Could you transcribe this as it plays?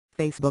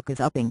Facebook is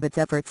upping its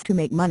efforts to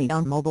make money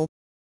on mobile.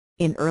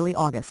 In early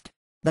August,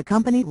 the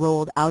company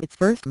rolled out its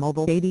first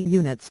mobile AD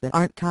units that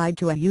aren't tied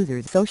to a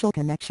user's social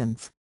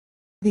connections.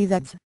 These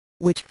ads,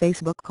 which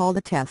Facebook called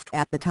a test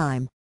at the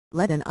time,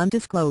 let an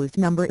undisclosed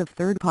number of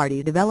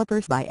third-party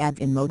developers buy ads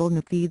in mobile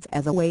news feeds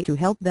as a way to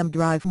help them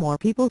drive more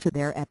people to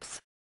their apps.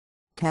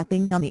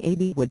 Tapping on the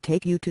AD would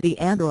take you to the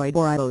Android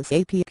or iOS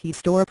App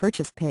Store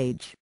purchase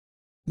page.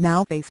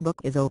 Now Facebook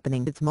is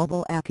opening its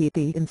mobile app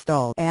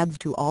install ads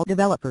to all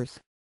developers,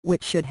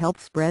 which should help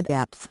spread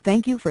apps.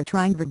 Thank you for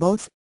trying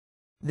Verbose.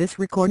 This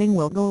recording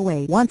will go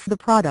away once the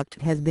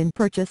product has been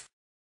purchased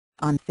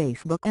on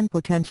Facebook and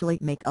potentially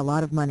make a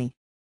lot of money.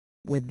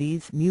 With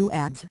these new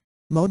ads,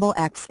 mobile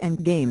apps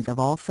and games of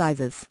all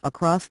sizes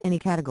across any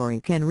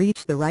category can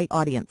reach the right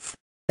audience,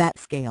 that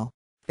scale,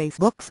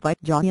 Facebook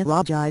spiked Janya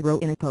Rajai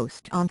wrote in a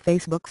post on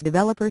Facebook's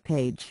developer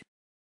page.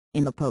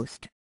 In the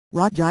post,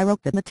 Rajai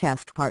wrote that the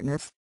test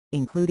partners,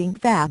 including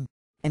Fab,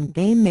 and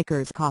game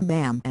makers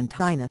Kabam and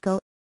Tinaco,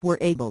 were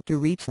able to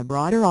reach a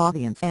broader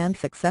audience and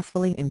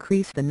successfully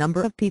increase the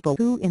number of people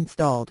who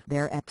installed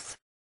their apps.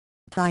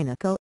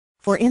 Tinaco,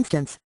 for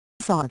instance,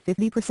 saw a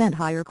 50%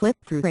 higher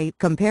click-through rate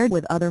compared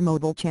with other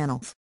mobile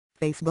channels,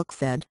 Facebook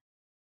said.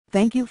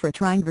 Thank you for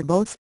trying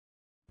Verbose.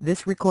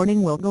 This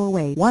recording will go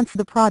away once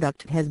the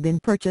product has been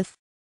purchased.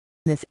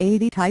 This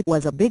AD type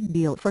was a big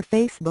deal for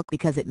Facebook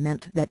because it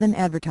meant that an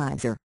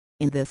advertiser,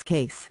 in this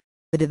case,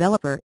 the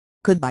developer,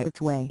 could buy its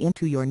way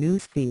into your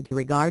newsfeed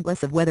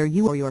regardless of whether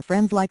you or your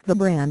friends like the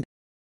brand.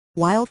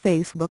 While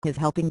Facebook is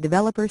helping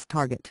developers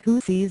target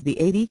who sees the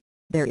AD,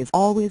 there is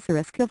always the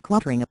risk of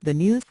cluttering up the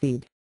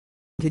newsfeed.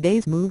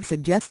 Today's move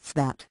suggests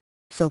that,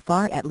 so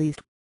far at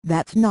least,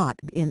 that's not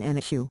been an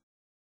issue.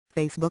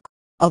 Facebook,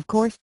 of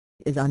course,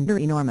 is under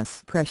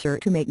enormous pressure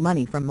to make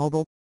money from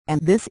mobile,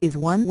 and this is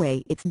one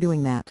way it's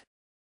doing that.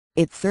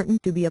 It's certain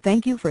to be a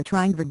thank you for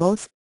trying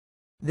Verbose.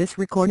 This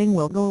recording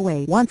will go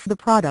away once the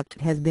product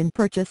has been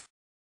purchased.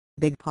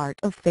 Big part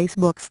of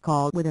Facebook's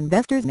call with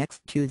investors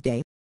next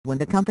Tuesday, when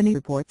the company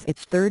reports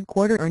its third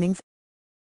quarter earnings.